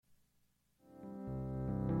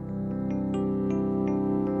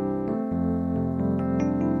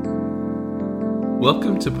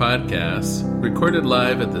Welcome to podcasts recorded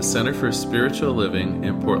live at the Center for Spiritual Living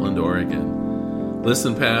in Portland, Oregon.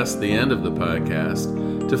 Listen past the end of the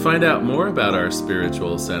podcast to find out more about our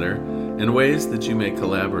spiritual center and ways that you may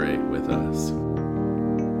collaborate with us.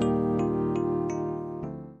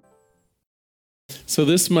 So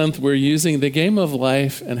this month we're using The Game of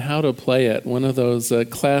Life and How to Play It, one of those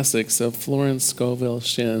classics of Florence Scovel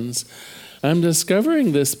Shinn's. I'm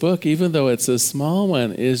discovering this book, even though it's a small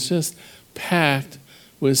one, is just packed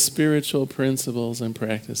with spiritual principles and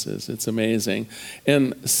practices. It's amazing.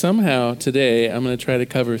 And somehow today I'm going to try to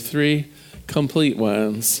cover 3 complete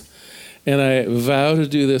ones. And I vow to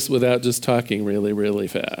do this without just talking really, really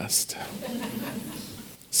fast.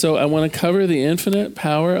 So I want to cover the infinite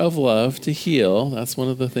power of love to heal. That's one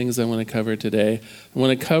of the things I want to cover today. I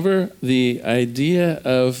want to cover the idea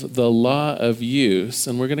of the law of use,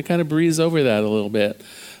 and we're going to kind of breeze over that a little bit,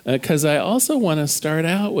 because I also want to start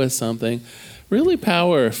out with something really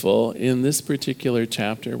powerful in this particular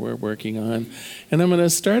chapter we're working on. And I'm going to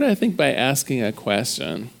start, I think, by asking a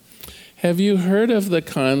question. Have you heard of the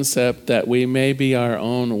concept that we may be our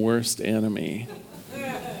own worst enemy?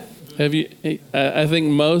 Have you? I think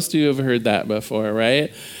most of you have heard that before,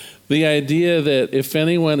 right? The idea that if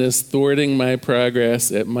anyone is thwarting my progress,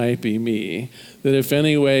 it might be me. That if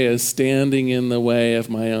any way is standing in the way of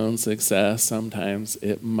my own success, sometimes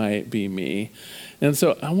it might be me. And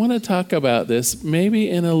so I want to talk about this maybe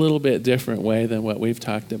in a little bit different way than what we've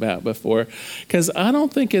talked about before, because I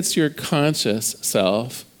don't think it's your conscious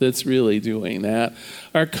self that's really doing that.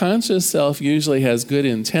 Our conscious self usually has good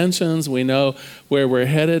intentions. We know where we're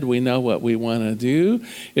headed. We know what we want to do.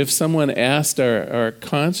 If someone asked our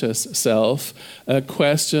conscious self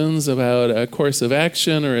questions about a course of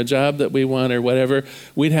action or a job that we want or whatever,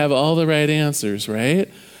 we'd have all the right answers, right?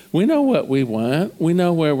 We know what we want. We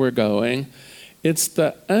know where we're going. It's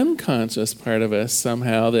the unconscious part of us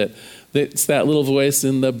somehow that's that little voice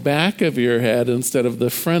in the back of your head instead of the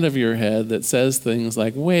front of your head that says things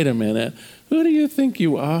like, wait a minute, who do you think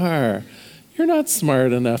you are? You're not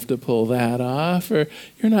smart enough to pull that off, or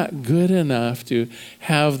you're not good enough to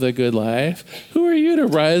have the good life. Who are you to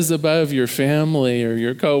rise above your family or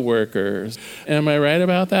your coworkers? Am I right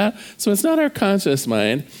about that? So it's not our conscious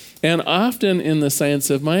mind. And often in the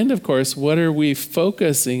science of mind, of course, what are we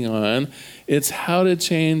focusing on? It's how to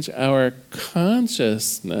change our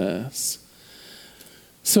consciousness.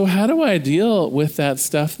 So how do I deal with that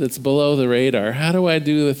stuff that's below the radar? How do I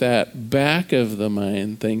do with that back of the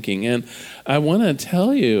mind thinking? And I want to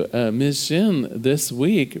tell you, Ms. Shinn this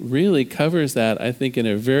week really covers that, I think, in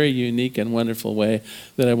a very unique and wonderful way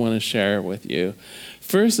that I want to share with you.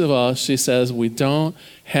 First of all, she says we don't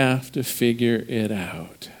have to figure it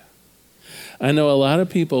out. I know a lot of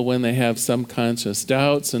people, when they have some conscious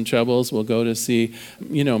doubts and troubles, will go to see,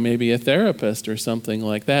 maybe a therapist or something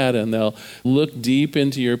like that, and they'll look deep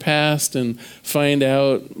into your past and find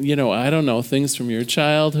out, things from your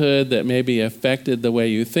childhood that maybe affected the way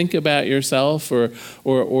you think about yourself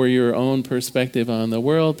or your own perspective on the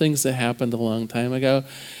world, things that happened a long time ago.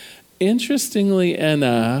 Interestingly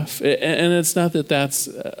enough, and it's not that that's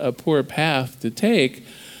a poor path to take,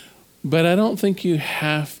 but I don't think you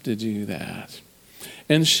have to do that.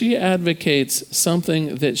 And she advocates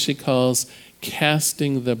something that she calls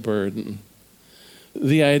casting the burden.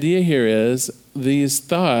 The idea here is these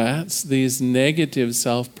thoughts, these negative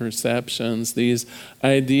self-perceptions, these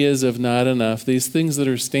ideas of not enough, these things that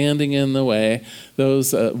are standing in the way,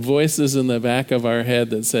 those voices in the back of our head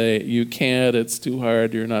that say, you can't, it's too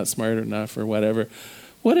hard, you're not smart enough, or whatever.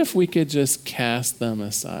 What if we could just cast them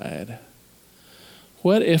aside?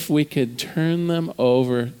 What if we could turn them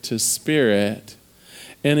over to Spirit,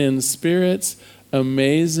 and in Spirit's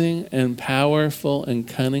amazing and powerful and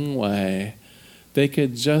cunning way, they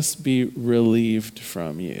could just be relieved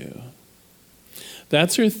from you?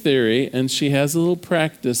 That's her theory, and she has a little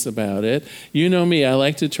practice about it. You know me, I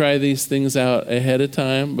like to try these things out ahead of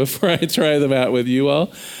time before I try them out with you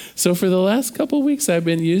all. So for the last couple weeks, I've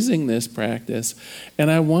been using this practice, and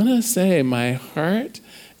I want to say my heart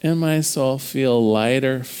and my soul feel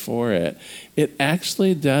lighter for it. It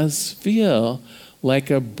actually does feel like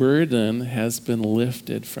a burden has been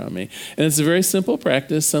lifted from me. And it's a very simple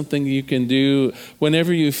practice, something you can do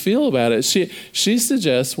whenever you feel about it. She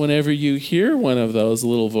suggests whenever you hear one of those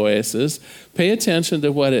little voices, pay attention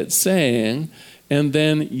to what it's saying, and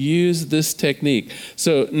then use this technique.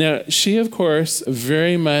 So now, she, of course,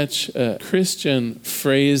 very much a Christian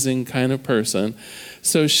phrasing kind of person.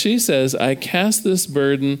 So she says, I cast this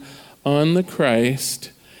burden on the Christ,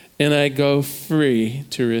 and I go free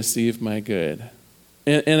to receive my good.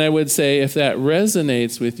 And I would say, if that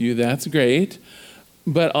resonates with you, that's great.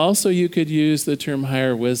 But also you could use the term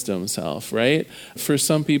higher wisdom self, right? For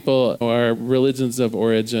some people who are religions of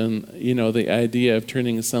origin, the idea of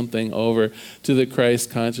turning something over to the Christ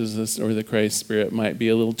consciousness or the Christ spirit might be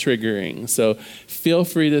a little triggering. So feel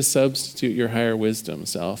free to substitute your higher wisdom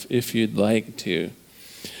self if you'd like to.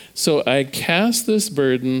 So I cast this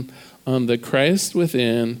burden on the Christ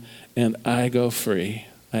within and I go free.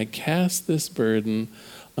 I cast this burden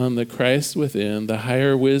on the Christ within, the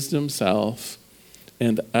higher wisdom self,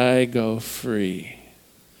 and I go free.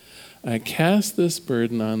 I cast this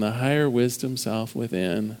burden on the higher wisdom self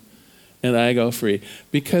within, and I go free.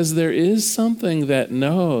 Because there is something that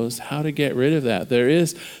knows how to get rid of that. There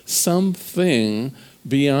is something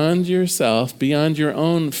beyond yourself, beyond your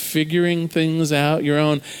own figuring things out, your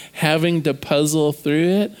own having to puzzle through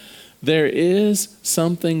it. There is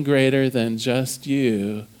something greater than just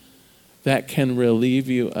you that can relieve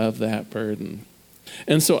you of that burden.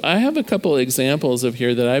 And so I have a couple examples of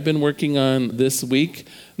here that I've been working on this week,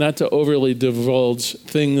 not to overly divulge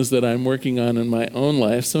things that I'm working on in my own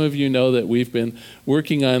life. Some of you know that we've been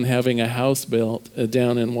working on having a house built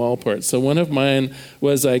down in Walport. So one of mine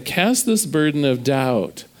was I cast this burden of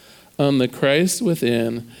doubt on the Christ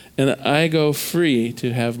within, and I go free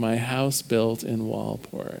to have my house built in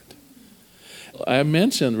Walport. I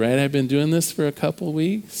mentioned, right, I've been doing this for a couple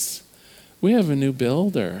weeks. We have a new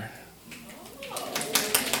builder.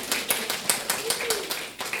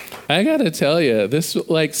 I got to tell you, this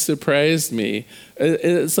surprised me.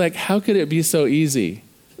 It's like, how could it be so easy,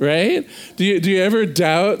 right? Do you ever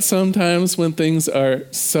doubt sometimes when things are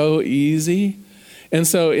so easy? And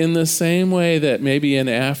so in the same way that maybe in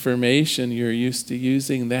affirmation you're used to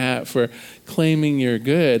using that for claiming you're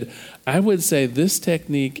good, I would say this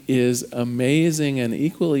technique is amazing and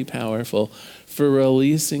equally powerful for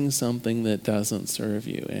releasing something that doesn't serve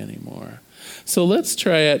you anymore. So let's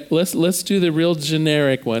try it. Let's do the real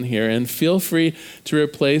generic one here, and feel free to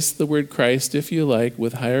replace the word Christ if you like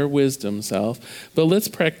with higher wisdom self. But let's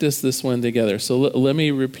practice this one together. So let me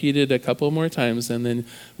repeat it a couple more times, and then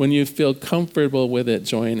when you feel comfortable with it,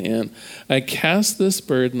 join in. I cast this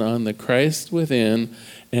burden on the Christ within,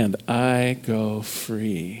 and I go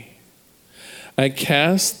free. I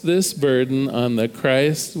cast this burden on the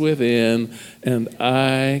Christ within, and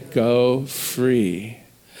I go free.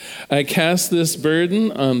 I cast this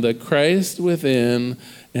burden on the Christ within,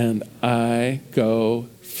 and I go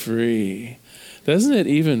free. Doesn't it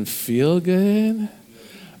even feel good?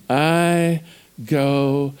 I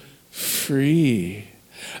go free.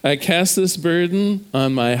 I cast this burden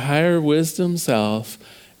on my higher wisdom self,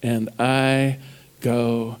 and I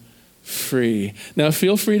go free. Now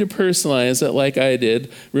feel free to personalize it like I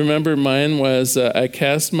did. Remember, mine was I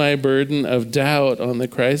cast my burden of doubt on the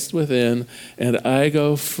Christ within, and I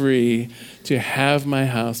go free to have my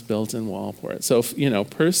house built in Walport. So,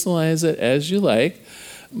 personalize it as you like,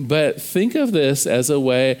 but think of this as a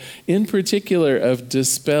way, in particular, of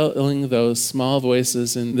dispelling those small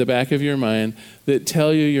voices in the back of your mind that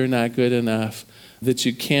tell you you're not good enough, that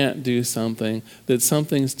you can't do something, that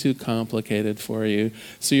something's too complicated for you.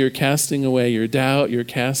 So you're casting away your doubt, you're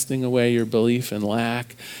casting away your belief in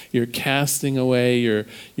lack, you're casting away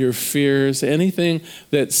your fears, anything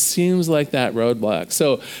that seems like that roadblock.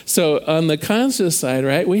 So on the conscious side,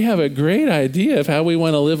 right, we have a great idea of how we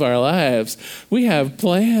want to live our lives. We have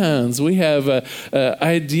plans, we have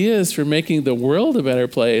ideas for making the world a better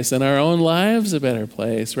place and our own lives a better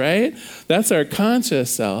place, right? That's our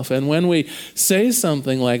conscious self. And when we say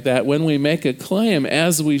something like that, when we make a claim,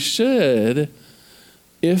 as we should,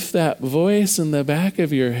 if that voice in the back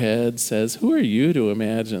of your head says, who are you to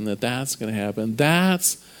imagine that that's going to happen?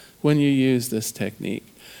 That's when you use this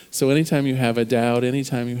technique. So anytime you have a doubt,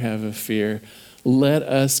 anytime you have a fear, let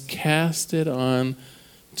us cast it on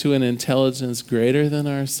to an intelligence greater than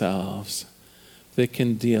ourselves that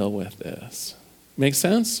can deal with this. Make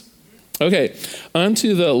sense? Okay, on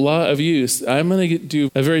to the law of use. I'm going to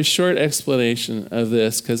do a very short explanation of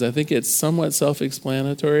this because I think it's somewhat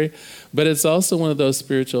self-explanatory, but it's also one of those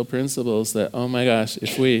spiritual principles that, oh my gosh,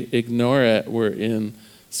 if we ignore it, we're in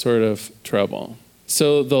sort of trouble.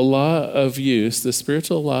 So the law of use, the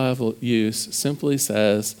spiritual law of use, simply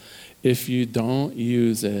says, if you don't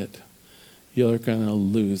use it, you're going to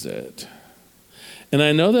lose it. And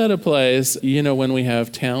I know that applies, when we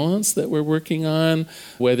have talents that we're working on,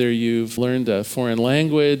 whether you've learned a foreign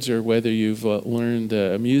language or whether you've learned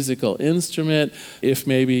a musical instrument, if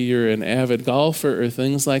maybe you're an avid golfer or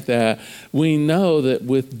things like that, we know that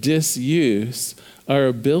with disuse, our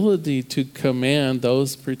ability to command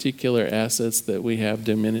those particular assets that we have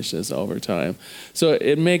diminishes over time. So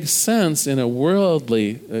it makes sense in a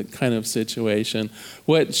worldly kind of situation.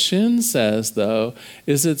 What Shin says, though,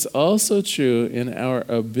 is it's also true in our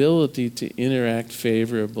ability to interact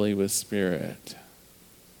favorably with spirit.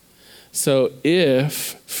 So if,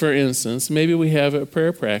 for instance, maybe we have a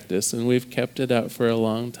prayer practice and we've kept it up for a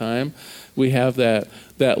long time, we have that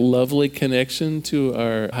lovely connection to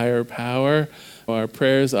our higher power, our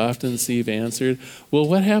prayers often seem answered. Well,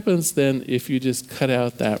 what happens then if you just cut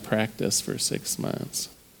out that practice for 6 months?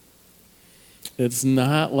 It's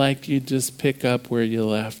not like you just pick up where you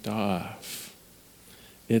left off.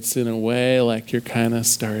 It's in a way like you're kind of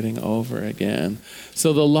starting over again.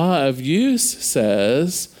 So the law of use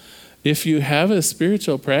says, if you have a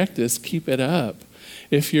spiritual practice, keep it up.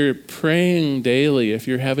 If you're praying daily, if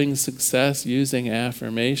you're having success using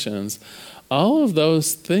affirmations, all of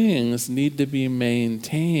those things need to be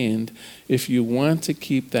maintained if you want to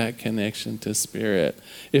keep that connection to spirit.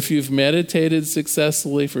 If you've meditated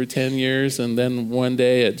successfully for 10 years and then one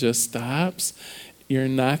day it just stops, you're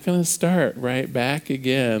not going to start right back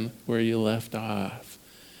again where you left off.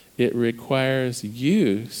 It requires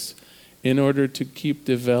use in order to keep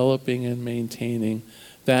developing and maintaining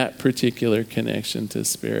that particular connection to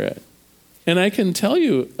spirit. And I can tell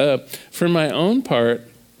you, for my own part,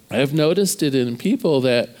 I've noticed it in people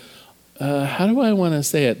that, how do I want to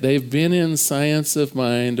say it? They've been in Science of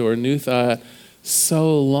Mind or New Thought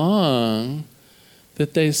so long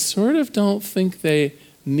that they sort of don't think they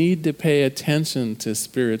need to pay attention to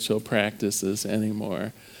spiritual practices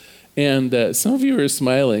anymore. And some of you are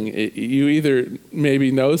smiling. You either maybe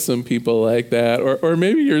know some people like that, or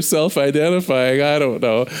maybe you're self-identifying. I don't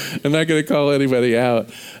know. I'm not going to call anybody out.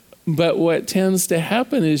 But what tends to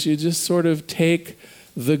happen is you just sort of take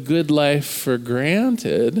the good life for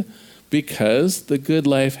granted because the good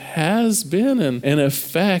life has been an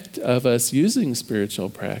effect of us using spiritual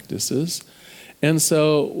practices. And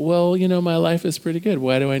so, well, my life is pretty good.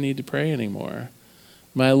 Why do I need to pray anymore?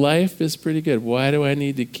 My life is pretty good. Why do I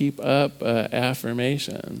need to keep up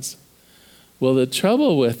affirmations? Well, the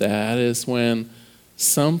trouble with that is when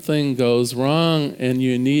something goes wrong and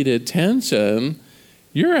you need attention,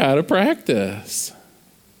 you're out of practice.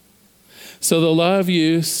 So the law of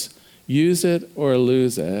use it or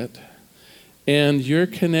lose it. And your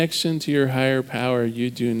connection to your higher power, you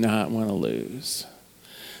do not want to lose.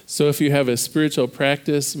 So if you have a spiritual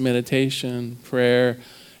practice, meditation, prayer,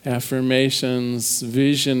 affirmations,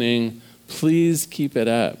 visioning, please keep it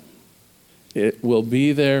up. It will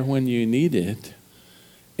be there when you need it.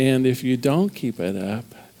 And if you don't keep it up,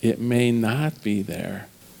 it may not be there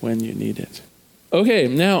when you need it. Okay,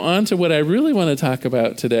 now on to what I really want to talk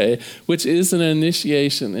about today, which is an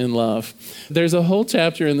initiation in love. There's a whole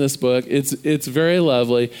chapter in this book. It's very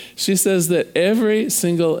lovely. She says that every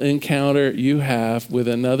single encounter you have with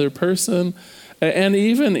another person, and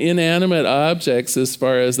even inanimate objects as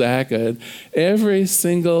far as that good, every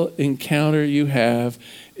single encounter you have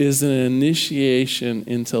is an initiation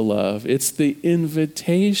into love. It's the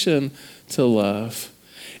invitation to love.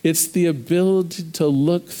 It's the ability to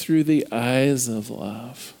look through the eyes of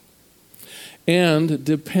love. And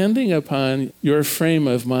depending upon your frame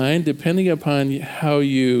of mind, depending upon how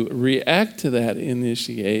you react to that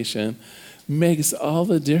initiation, makes all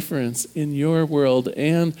the difference in your world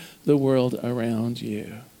and the world around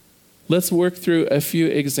you. Let's work through a few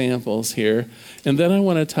examples here, and then I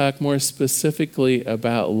want to talk more specifically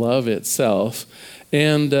about love itself.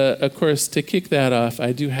 And of course, to kick that off,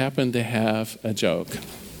 I do happen to have a joke.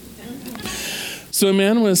 So a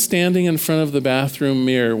man was standing in front of the bathroom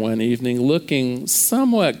mirror one evening, looking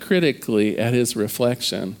somewhat critically at his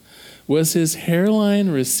reflection. Was his hairline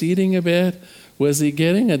receding a bit? Was he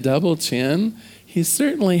getting a double chin? He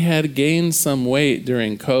certainly had gained some weight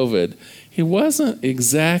during COVID. He wasn't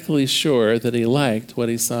exactly sure that he liked what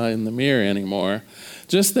he saw in the mirror anymore.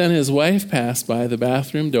 Just then his wife passed by the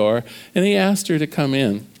bathroom door and he asked her to come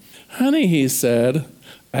in. "Honey," he said,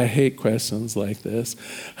 I hate questions like this.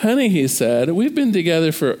 "Honey," he said, "we've been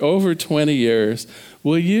together for over 20 years.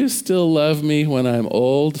 Will you still love me when I'm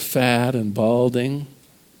old, fat, and balding?"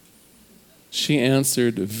 She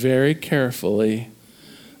answered very carefully,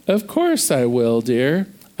 "Of course I will, dear.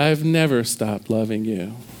 I've never stopped loving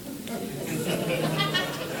you."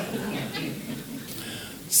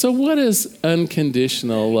 So what is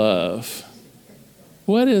unconditional love?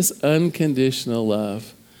 What is unconditional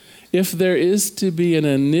love? If there is to be an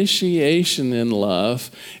initiation in love,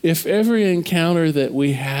 if every encounter that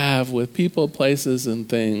we have with people, places, and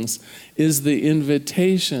things is the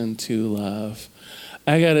invitation to love,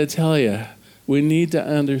 I got to tell you, We need to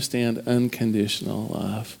understand unconditional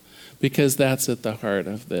love because that's at the heart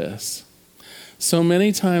of this. So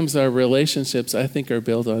many times our relationships, I think, are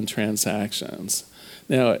built on transactions.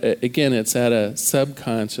 Now, again, it's at a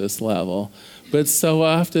subconscious level, but so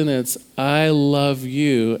often it's, I love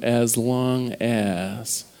you as long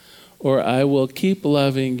as, or I will keep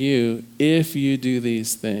loving you if you do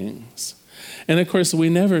these things. And of course, we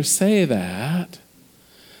never say that,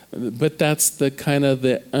 but that's the kind of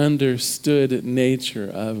the understood nature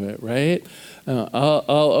of it, right? I'll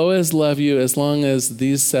always love you as long as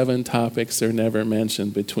these 7 topics are never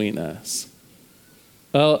mentioned between us.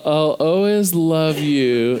 I'll always love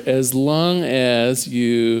you as long as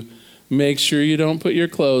you make sure you don't put your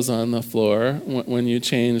clothes on the floor when you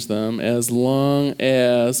change them, as long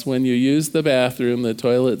as when you use the bathroom, the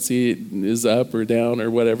toilet seat is up or down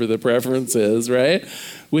or whatever the preference is, right?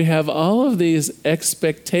 We have all of these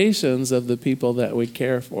expectations of the people that we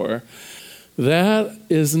care for. That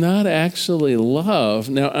is not actually love.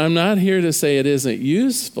 Now, I'm not here to say it isn't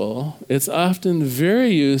useful. It's often very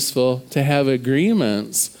useful to have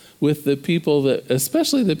agreements with the people that,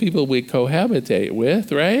 especially the people we cohabitate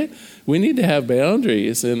with, right? We need to have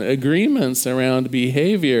boundaries and agreements around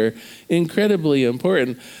behavior, incredibly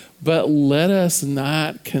important. But let us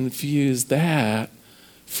not confuse that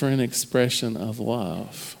for an expression of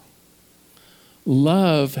love.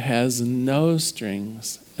 Love has no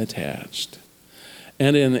strings attached.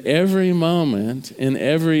 And in every moment, in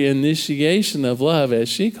every initiation of love, as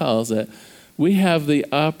she calls it, we have the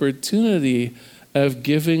opportunity of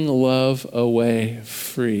giving love away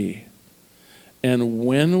free. And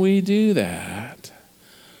when we do that,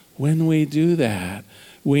 we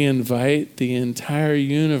invite the entire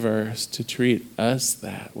universe to treat us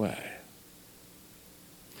that way.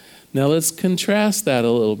 Now let's contrast that a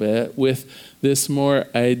little bit with this more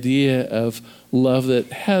idea of love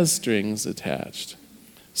that has strings attached.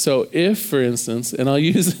 So if, for instance, and I'll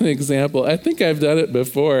use an example, I think I've done it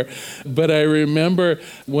before, but I remember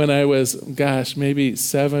when I was, maybe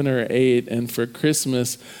 7 or 8, and for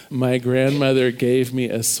Christmas, my grandmother gave me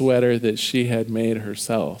a sweater that she had made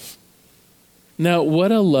herself. Now,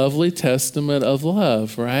 what a lovely testament of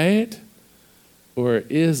love, right? Or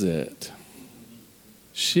is it?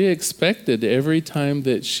 She expected every time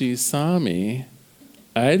that she saw me,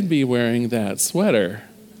 I'd be wearing that sweater.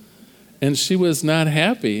 And she was not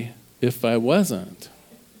happy if I wasn't.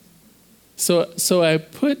 So I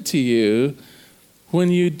put to you,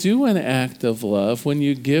 when you do an act of love, when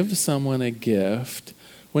you give someone a gift,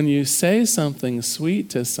 when you say something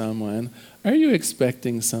sweet to someone, are you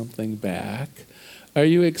expecting something back? Are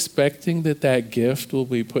you expecting that gift will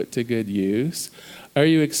be put to good use? Are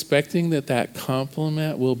you expecting that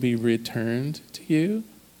compliment will be returned to you?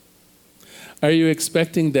 Are you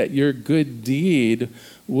expecting that your good deed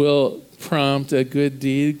will prompt a good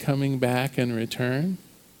deed coming back in return?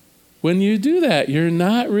 When you do that, you're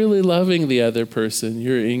not really loving the other person.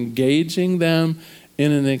 You're engaging them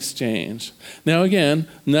in an exchange. Now again,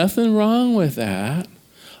 nothing wrong with that.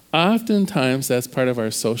 Oftentimes that's part of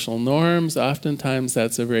our social norms. Oftentimes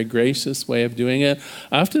that's a very gracious way of doing it.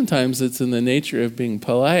 Oftentimes it's in the nature of being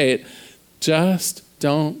polite. Just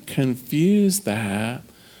don't confuse that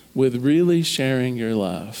with really sharing your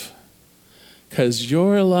love. Because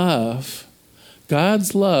your love,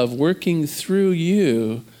 God's love working through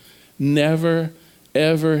you, never,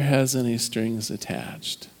 ever has any strings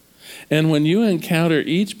attached. And when you encounter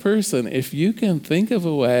each person, if you can think of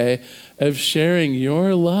a way of sharing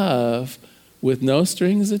your love with no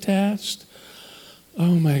strings attached,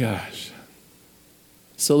 oh my gosh.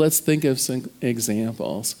 So let's think of some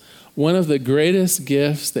examples. One of the greatest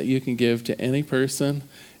gifts that you can give to any person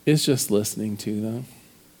is just listening to them.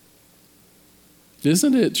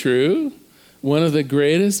 Isn't it true? One of the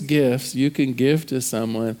greatest gifts you can give to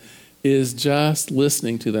someone is just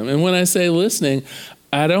listening to them. And when I say listening,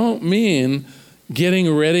 I don't mean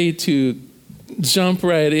getting ready to jump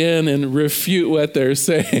right in and refute what they're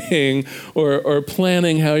saying or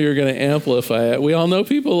planning how you're going to amplify it. We all know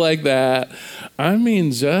people like that. I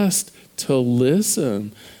mean just to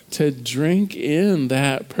listen, to drink in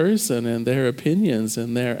that person and their opinions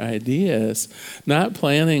and their ideas, not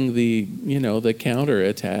planning the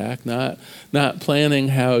counterattack, not planning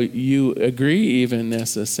how you agree even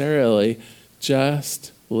necessarily,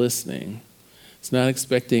 just listening. It's not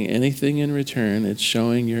expecting anything in return. It's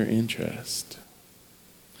showing your interest.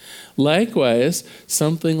 Likewise,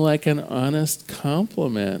 something like an honest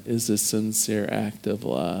compliment is a sincere act of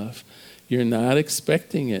love. You're not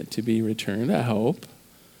expecting it to be returned, I hope.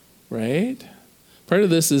 Right? Part of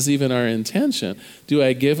this is even our intention. Do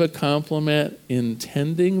I give a compliment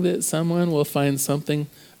intending that someone will find something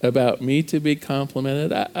about me to be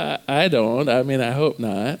complimented? I don't. I mean, I hope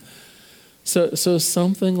not. So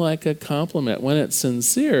something like a compliment, when it's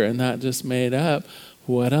sincere and not just made up,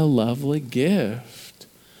 what a lovely gift.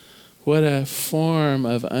 What a form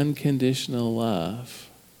of unconditional love.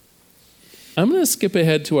 I'm going to skip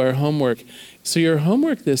ahead to our homework. So your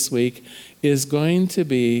homework this week is going to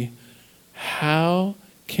be, how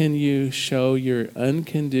can you show your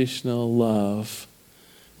unconditional love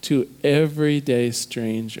to everyday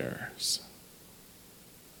strangers?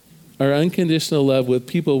 Our unconditional love with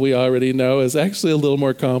people we already know is actually a little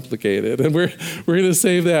more complicated, and we're going to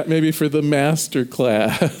save that maybe for the master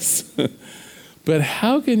class. But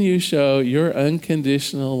how can you show your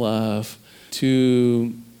unconditional love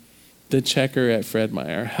to the checker at Fred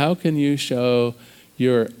Meyer? How can you show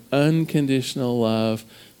your unconditional love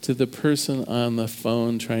to the person on the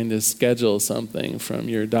phone trying to schedule something from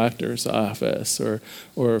your doctor's office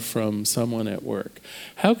or from someone at work?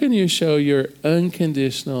 How can you show your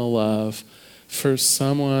unconditional love for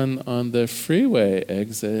someone on the freeway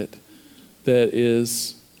exit that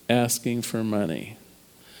is asking for money?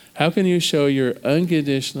 How can you show your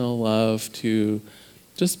unconditional love to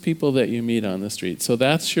just people that you meet on the street? So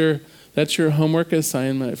that's your homework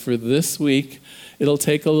assignment for this week. It'll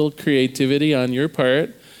take a little creativity on your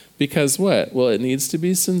part. Because what? Well, it needs to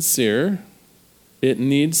be sincere. It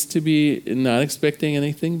needs to be not expecting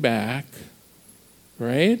anything back,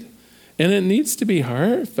 right? And it needs to be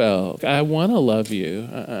heartfelt. I want to love you.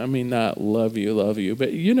 I mean, not love you,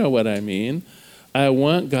 but you know what I mean. I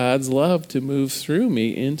want God's love to move through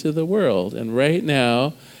me into the world. And right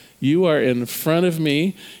now, you are in front of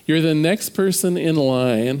me. You're the next person in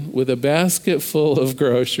line with a basket full of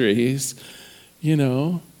groceries. You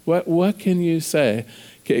know, what can you say?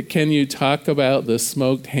 Can you talk about the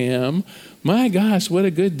smoked ham? My gosh, what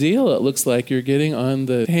a good deal it looks like you're getting on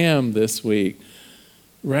the ham this week,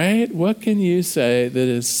 right? What can you say that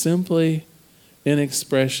is simply an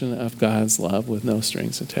expression of God's love with no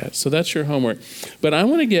strings attached? So that's your homework. But I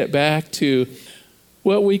want to get back to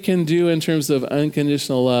what we can do in terms of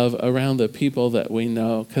unconditional love around the people that we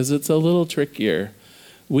know, because it's a little trickier.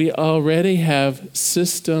 We already have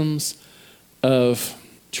systems of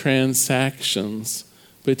transactions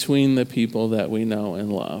between the people that we know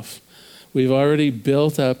and love. We've already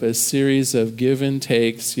built up a series of give and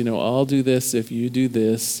takes, I'll do this if you do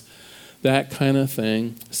this, that kind of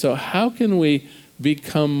thing. So how can we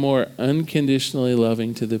become more unconditionally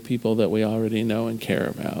loving to the people that we already know and care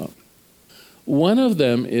about? One of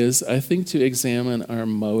them is, I think, to examine our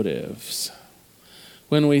motives.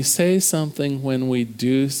 When we say something, when we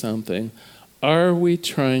do something, are we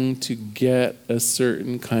trying to get a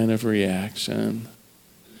certain kind of reaction?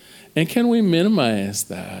 And can we minimize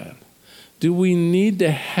that? Do we need to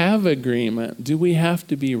have agreement? Do we have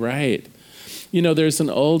to be right? There's an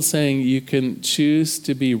old saying, you can choose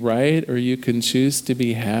to be right or you can choose to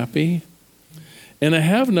be happy. And I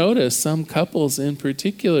have noticed some couples in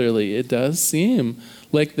particularly, it does seem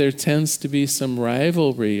like there tends to be some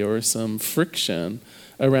rivalry or some friction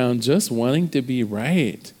around just wanting to be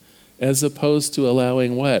right, as opposed to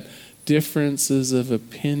allowing what? Differences of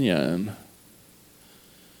opinion.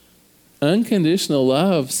 Unconditional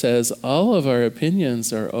love says all of our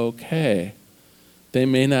opinions are okay. They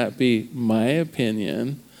may not be my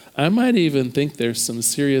opinion. I might even think there's some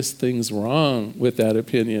serious things wrong with that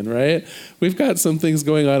opinion, right? We've got some things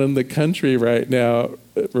going on in the country right now,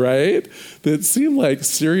 right, that seem like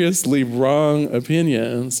seriously wrong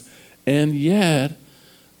opinions. And yet,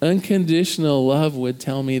 unconditional love would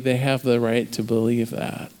tell me they have the right to believe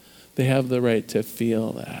that. They have the right to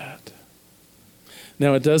feel that.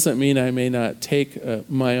 Now, it doesn't mean I may not take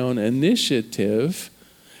my own initiative.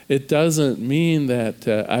 It doesn't mean that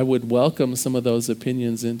I would welcome some of those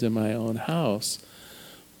opinions into my own house.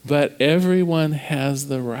 But everyone has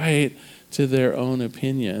the right to their own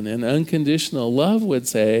opinion. And unconditional love would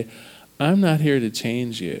say, I'm not here to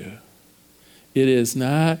change you. It is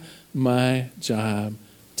not my job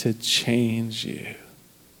to change you.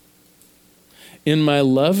 In my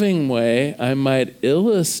loving way, I might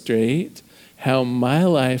illustrate how my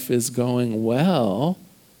life is going well,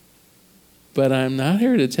 but I'm not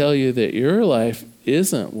here to tell you that your life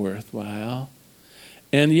isn't worthwhile.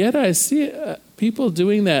 And yet I see people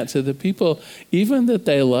doing that to the people even that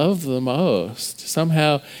they love the most,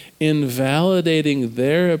 somehow invalidating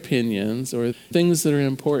their opinions or things that are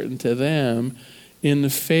important to them in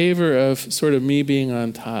favor of sort of me being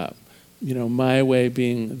on top, my way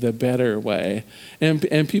being the better way.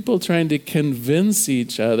 And people trying to convince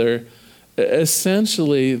each other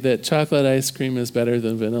essentially that chocolate ice cream is better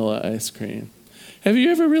than vanilla ice cream. Have you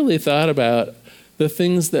ever really thought about the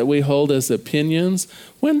things that we hold as opinions.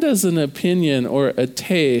 When does an opinion or a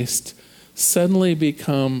taste suddenly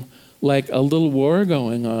become like a little war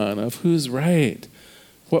going on of who's right?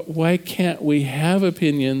 Why can't we have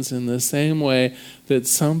opinions in the same way that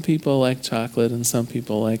some people like chocolate and some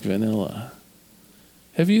people like vanilla?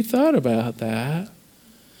 Have you thought about that?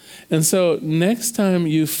 And so next time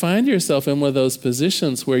you find yourself in one of those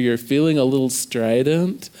positions where you're feeling a little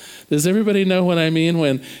strident, does everybody know what I mean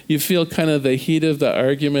when you feel kind of the heat of the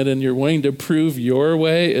argument and you're wanting to prove your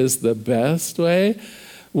way is the best way?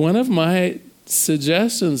 One of my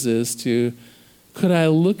suggestions is could I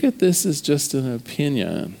look at this as just an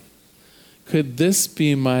opinion? Could this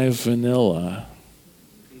be my vanilla?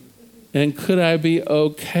 And could I be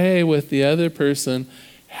okay with the other person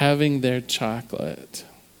having their chocolate?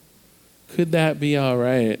 Could that be all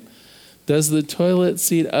right? Does the toilet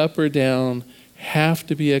seat up or down have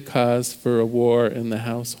to be a cause for a war in the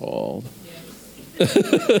household?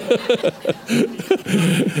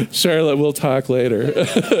 Charlotte, we'll talk later.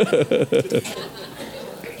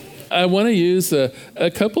 I want to use a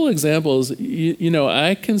couple examples. You know,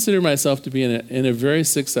 I consider myself to be in a very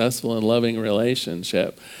successful and loving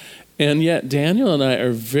relationship. And yet Daniel and I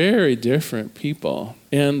are very different people.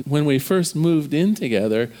 And when we first moved in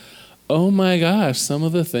together, oh my gosh, some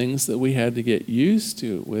of the things that we had to get used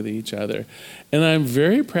to with each other. And I'm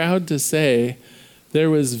very proud to say there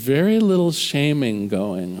was very little shaming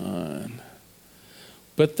going on.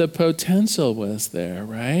 But the potential was there,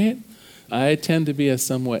 right? I tend to be a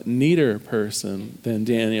somewhat neater person than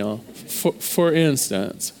Daniel, for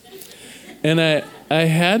instance. And I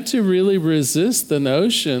had to really resist the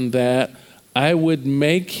notion that I would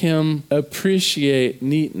make him appreciate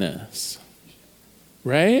neatness,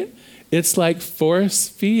 right? It's like force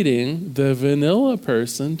feeding the vanilla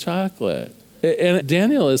person chocolate. And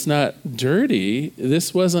Daniel is not dirty.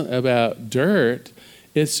 This wasn't about dirt.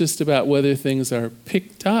 It's just about whether things are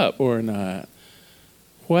picked up or not.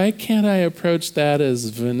 Why can't I approach that as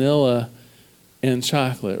vanilla and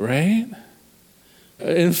chocolate, right?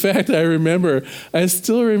 In fact, I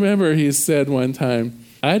still remember he said one time,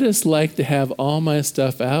 I just like to have all my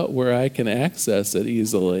stuff out where I can access it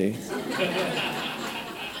easily.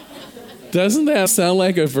 Doesn't that sound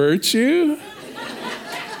like a virtue?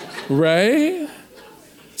 Right?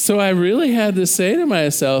 So I really had to say to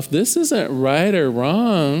myself, this isn't right or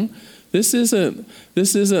wrong. This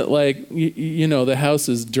isn't like, you know, the house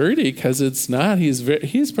is dirty, because it's not.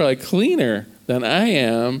 He's probably cleaner than I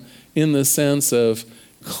am in the sense of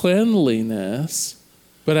cleanliness.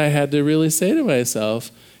 But I had to really say to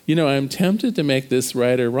myself, you know, I'm tempted to make this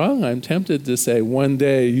right or wrong. I'm tempted to say, one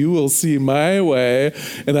day you will see my way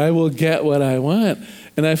and I will get what I want.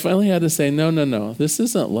 And I finally had to say, no, this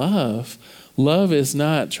isn't love. Love is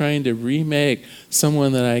not trying to remake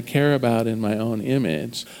someone that I care about in my own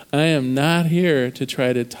image. I am not here to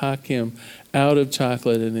try to talk him out of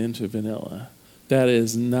chocolate and into vanilla. That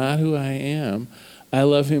is not who I am. I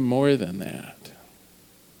love him more than that.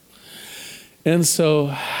 And so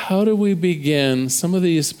how do we begin some of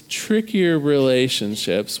these trickier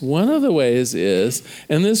relationships? One of the ways is,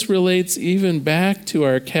 and this relates even back to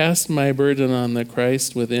our cast my burden on the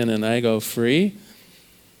Christ within and I go free,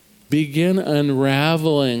 begin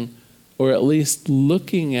unraveling or at least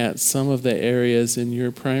looking at some of the areas in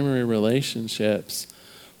your primary relationships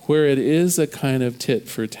where it is a kind of tit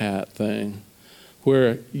for tat thing,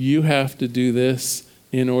 where you have to do this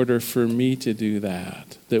in order for me to do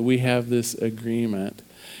that we have this agreement.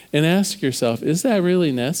 And ask yourself, is that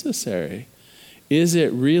really necessary? Is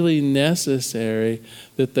it really necessary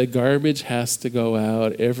that the garbage has to go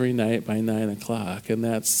out every night by 9:00? And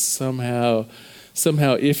that's somehow,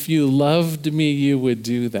 if you loved me, you would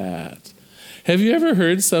do that. Have you ever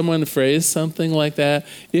heard someone phrase something like that?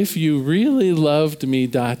 If you really loved me, ...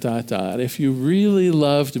 If you really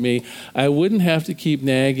loved me, I wouldn't have to keep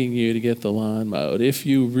nagging you to get the lawn mowed. If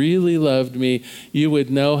you really loved me, you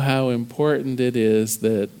would know how important it is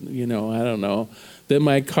that, you know, I don't know, that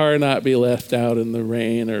my car not be left out in the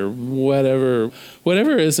rain or whatever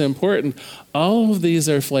is important. All of these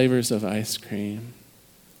are flavors of ice cream.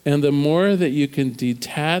 And the more that you can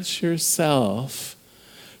detach yourself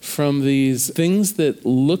from these things that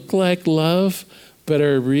look like love but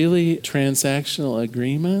are really transactional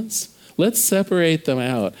agreements, let's separate them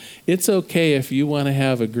out. It's okay if you want to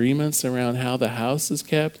have agreements around how the house is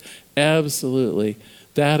kept. Absolutely.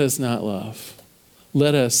 That is not love.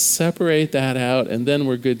 Let us separate that out and then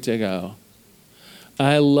we're good to go.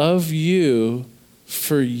 I love you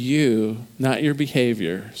for you, not your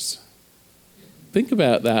behaviors. Think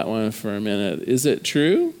about that one for a minute. Is it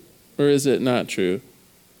true or is it not true?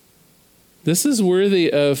 This is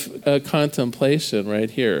worthy of a contemplation right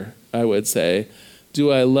here, I would say.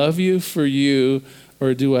 Do I love you for you,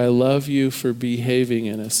 or do I love you for behaving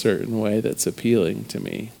in a certain way that's appealing to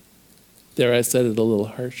me? There, I said it a little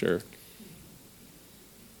harsher.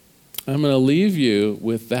 I'm going to leave you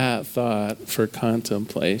with that thought for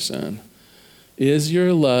contemplation. Is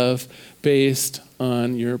your love based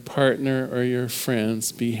on your partner or your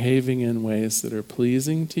friends behaving in ways that are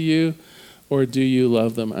pleasing to you, or do you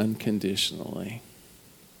love them unconditionally?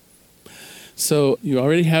 So you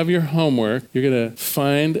already have your homework. You're going to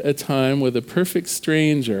find a time with a perfect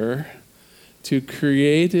stranger to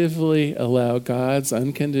creatively allow God's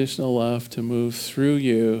unconditional love to move through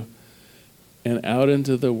you and out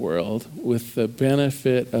into the world with the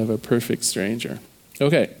benefit of a perfect stranger.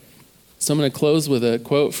 Okay, so I'm going to close with a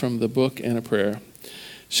quote from the book and a prayer.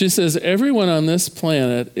 She says, everyone on this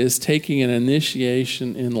planet is taking an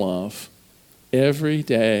initiation in love every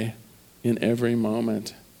day, in every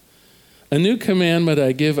moment. A new commandment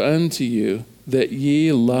I give unto you, that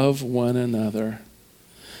ye love one another.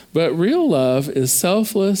 But real love is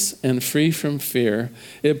selfless and free from fear.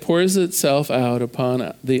 It pours itself out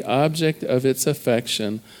upon the object of its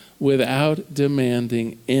affection without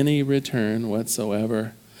demanding any return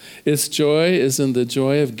whatsoever. Its joy is in the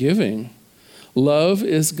joy of giving. Love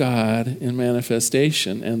is God in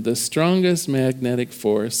manifestation and the strongest magnetic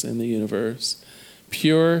force in the universe.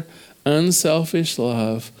 Pure, unselfish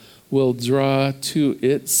love will draw to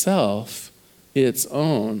itself its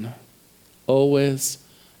own, always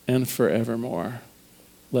and forevermore.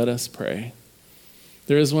 Let us pray.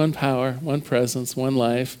 There is one power, one presence, one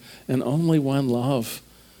life, and only one love.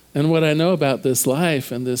 And what I know about this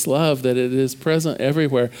life and this love, that it is present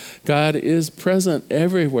everywhere. God is present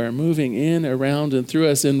everywhere, moving in, around, and through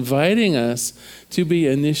us, inviting us to be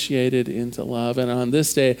initiated into love. And on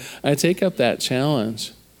this day, I take up that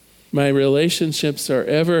challenge. My relationships are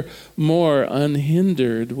ever more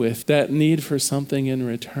unhindered with that need for something in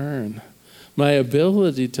return. My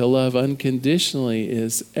ability to love unconditionally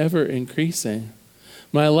is ever increasing.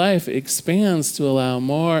 My life expands to allow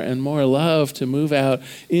more and more love to move out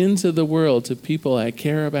into the world to people I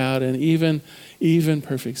care about and even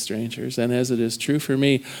perfect strangers. And as it is true for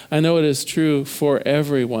me, I know it is true for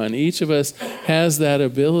everyone. Each of us has that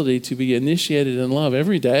ability to be initiated in love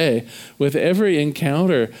every day. With every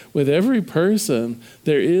encounter, with every person,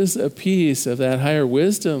 there is a piece of that higher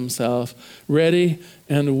wisdom self ready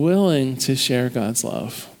and willing to share God's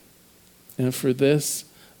love. And for this,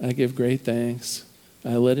 I give great thanks.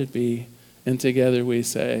 I let it be. And together we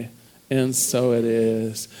say, and so it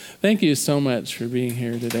is. Thank you so much for being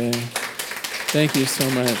here today. Thank you so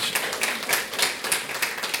much.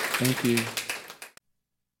 Thank you.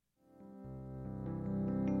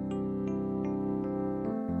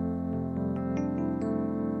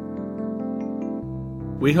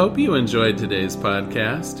 We hope you enjoyed today's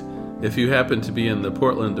podcast. If you happen to be in the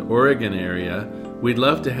Portland, Oregon area, we'd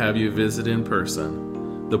love to have you visit in person.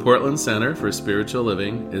 The Portland Center for Spiritual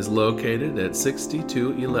Living is located at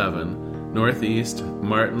 6211 Northeast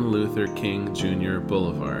Martin Luther King Jr.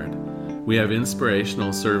 Boulevard. We have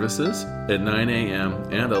inspirational services at 9 a.m.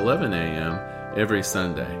 and 11 a.m. every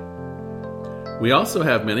Sunday. We also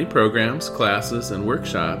have many programs, classes, and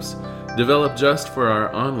workshops developed just for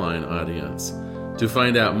our online audience. To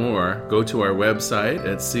find out more, go to our website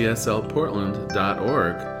at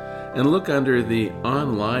cslportland.org and look under the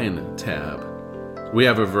Online tab. We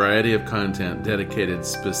have a variety of content dedicated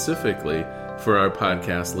specifically for our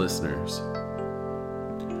podcast listeners.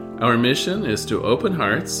 Our mission is to open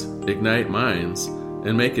hearts, ignite minds,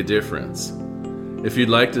 and make a difference. If you'd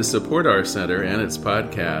like to support our center and its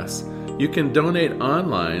podcasts, you can donate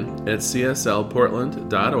online at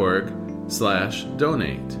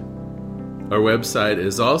cslportland.org/donate. Our website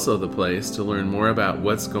is also the place to learn more about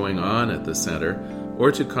what's going on at the center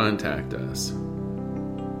or to contact us.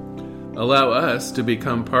 Allow us to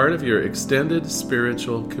become part of your extended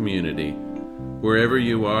spiritual community. Wherever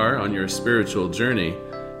you are on your spiritual journey,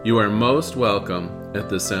 you are most welcome at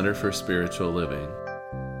the Center for Spiritual Living.